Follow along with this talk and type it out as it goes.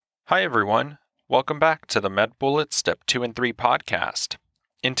Hi everyone, welcome back to the MedBullets Step 2 and 3 podcast.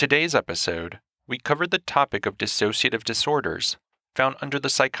 In today's episode, we covered the topic of dissociative disorders found under the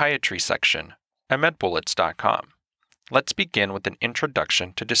Psychiatry section at medbullets.com. Let's begin with an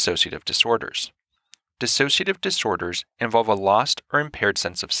introduction to dissociative disorders. Dissociative disorders involve a lost or impaired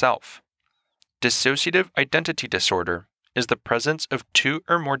sense of self. Dissociative identity disorder is the presence of two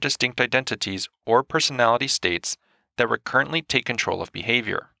or more distinct identities or personality states that recurrently take control of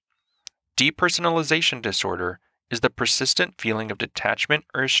behavior. Depersonalization disorder is the persistent feeling of detachment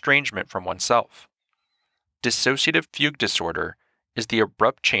or estrangement from oneself. Dissociative fugue disorder is the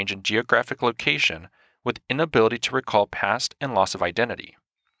abrupt change in geographic location with inability to recall past and loss of identity.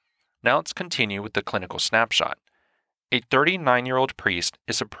 Now let's continue with the clinical snapshot. A 39-year-old priest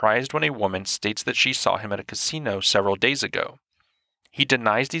is surprised when a woman states that she saw him at a casino several days ago. He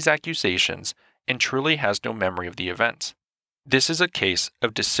denies these accusations and truly has no memory of the event. This is a case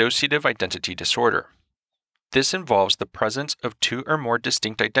of dissociative identity disorder. This involves the presence of two or more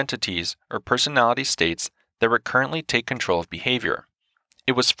distinct identities or personality states that recurrently take control of behavior.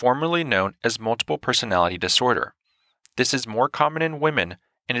 It was formerly known as multiple personality disorder. This is more common in women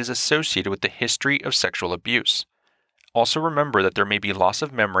and is associated with the history of sexual abuse. Also remember that there may be loss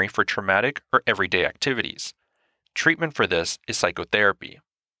of memory for traumatic or everyday activities. Treatment for this is psychotherapy.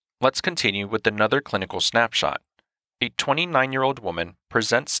 Let's continue with another clinical snapshot. A 29-year-old woman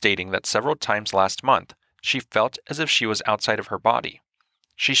presents stating that several times last month she felt as if she was outside of her body.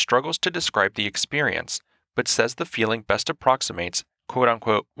 She struggles to describe the experience, but says the feeling best approximates,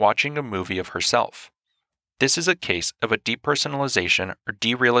 quote-unquote, watching a movie of herself. This is a case of a depersonalization or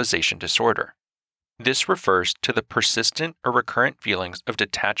derealization disorder. This refers to the persistent or recurrent feelings of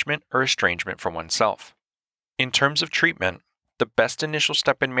detachment or estrangement from oneself. In terms of treatment, the best initial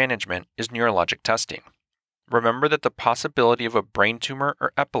step in management is neurologic testing. Remember that the possibility of a brain tumor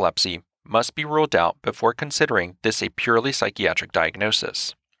or epilepsy must be ruled out before considering this a purely psychiatric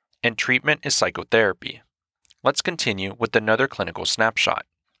diagnosis, and treatment is psychotherapy. Let's continue with another clinical snapshot.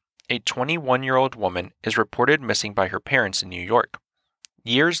 A 21-year-old woman is reported missing by her parents in New York.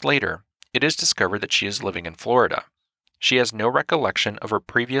 Years later, it is discovered that she is living in Florida. She has no recollection of her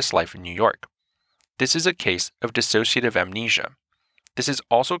previous life in New York. This is a case of dissociative amnesia. This is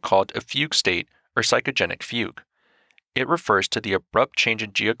also called a fugue state or psychogenic fugue. It refers to the abrupt change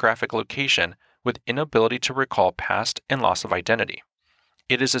in geographic location with inability to recall past and loss of identity.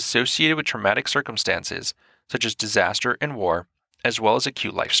 It is associated with traumatic circumstances such as disaster and war, as well as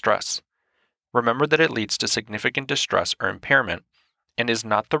acute life stress. Remember that it leads to significant distress or impairment and is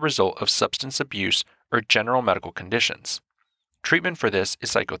not the result of substance abuse or general medical conditions. Treatment for this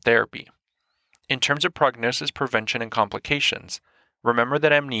is psychotherapy. In terms of prognosis, prevention, and complications, remember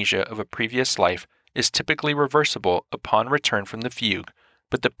that amnesia of a previous life is typically reversible upon return from the fugue,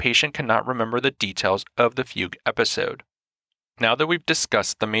 but the patient cannot remember the details of the fugue episode. Now that we've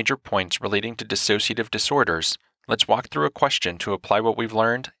discussed the major points relating to dissociative disorders, let's walk through a question to apply what we've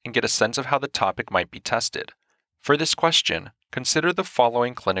learned and get a sense of how the topic might be tested. For this question, consider the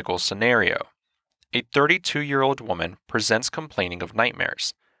following clinical scenario. A 32-year-old woman presents complaining of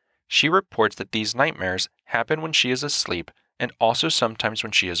nightmares. She reports that these nightmares happen when she is asleep and also sometimes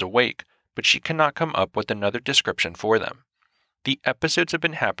when she is awake, but she cannot come up with another description for them. The episodes have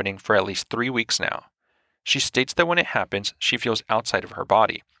been happening for at least 3 weeks now. She states that when it happens, she feels outside of her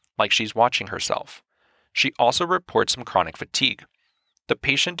body, like she's watching herself. She also reports some chronic fatigue. The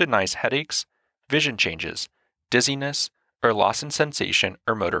patient denies headaches, vision changes, dizziness, or loss in sensation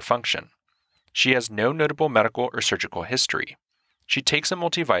or motor function. She has no notable medical or surgical history. She takes a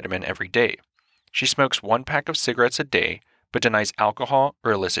multivitamin every day. She smokes 1 pack of cigarettes a day, but denies alcohol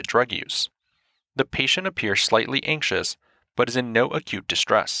or illicit drug use. The patient appears slightly anxious, but is in no acute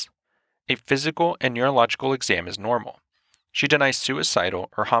distress. A physical and neurological exam is normal. She denies suicidal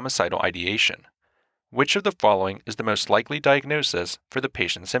or homicidal ideation. Which of the following is the most likely diagnosis for the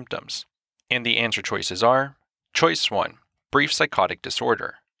patient's symptoms? And the answer choices are: Choice 1, brief psychotic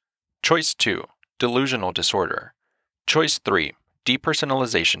disorder. Choice 2, delusional disorder. Choice 3,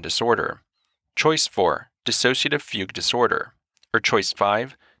 depersonalization disorder. Choice 4, dissociative fugue disorder. Or choice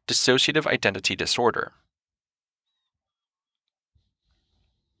 5, dissociative identity disorder.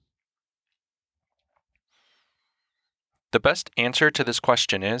 The best answer to this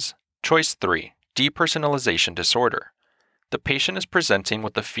question is choice 3, depersonalization disorder. The patient is presenting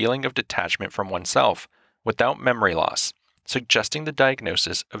with the feeling of detachment from oneself without memory loss, suggesting the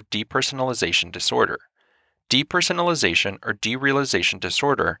diagnosis of depersonalization disorder. Depersonalization or derealization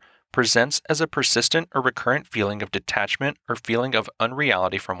disorder presents as a persistent or recurrent feeling of detachment or feeling of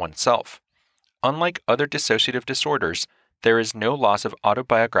unreality from oneself. Unlike other dissociative disorders, there is no loss of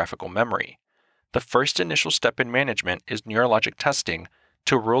autobiographical memory. The first initial step in management is neurologic testing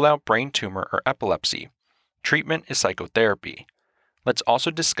to rule out brain tumor or epilepsy. Treatment is psychotherapy. Let's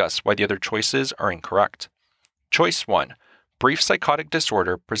also discuss why the other choices are incorrect. Choice 1. Brief psychotic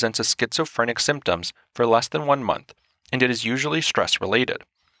disorder presents as schizophrenic symptoms for less than 1 month, and it is usually stress-related.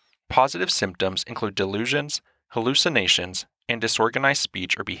 Positive symptoms include delusions, hallucinations, and disorganized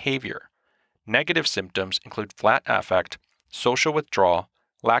speech or behavior. Negative symptoms include flat affect, social withdrawal,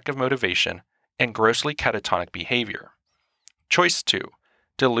 lack of motivation, and grossly catatonic behavior. Choice 2.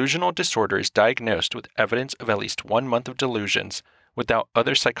 Delusional disorder is diagnosed with evidence of at least 1 month of delusions without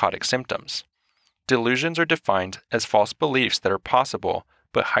other psychotic symptoms. Delusions are defined as false beliefs that are possible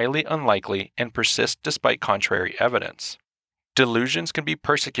but highly unlikely and persist despite contrary evidence. Delusions can be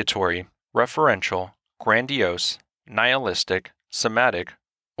persecutory, referential, grandiose, nihilistic, somatic,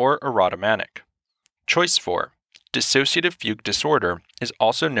 or erotomanic. Choice 4. Dissociative fugue disorder is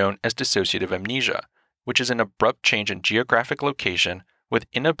also known as dissociative amnesia, which is an abrupt change in geographic location with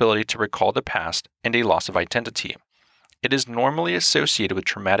inability to recall the past and a loss of identity. It is normally associated with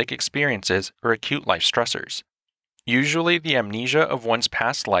traumatic experiences or acute life stressors. Usually, the amnesia of one's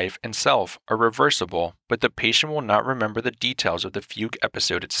past life and self are reversible, but the patient will not remember the details of the fugue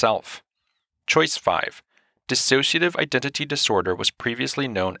episode itself. Choice 5. Dissociative identity disorder was previously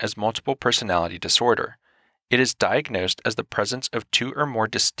known as multiple personality disorder. It is diagnosed as the presence of 2 or more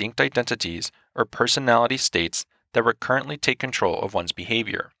distinct identities or personality states that recurrently take control of one's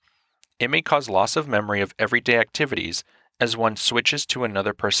behavior. It may cause loss of memory of everyday activities as one switches to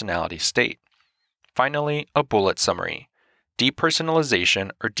another personality state. Finally, a bullet summary.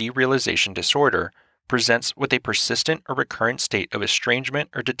 Depersonalization or derealization disorder presents with a persistent or recurrent state of estrangement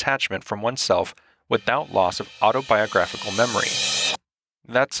or detachment from oneself without loss of autobiographical memory.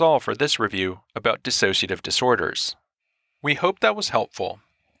 That's all for this review about dissociative disorders. We hope that was helpful.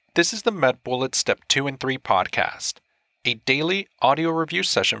 This is the MedBullets Step 2 and 3 podcast, a daily audio review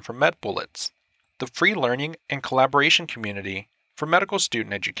session from MedBullets, the free learning and collaboration community for medical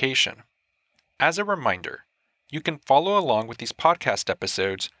student education. As a reminder, you can follow along with these podcast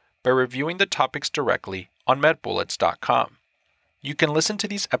episodes by reviewing the topics directly on medbullets.com. You can listen to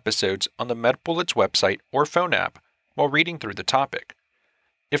these episodes on the MedBullets website or phone app while reading through the topic.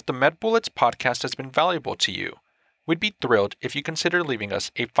 If the MedBullets podcast has been valuable to you, we'd be thrilled if you consider leaving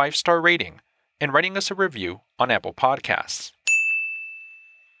us a 5-star rating and writing us a review on Apple Podcasts.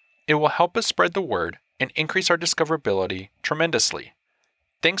 It will help us spread the word and increase our discoverability tremendously.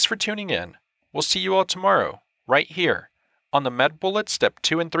 Thanks for tuning in. We'll see you all tomorrow, right here, on the MedBullets Step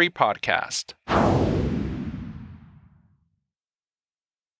 2 and 3 podcast.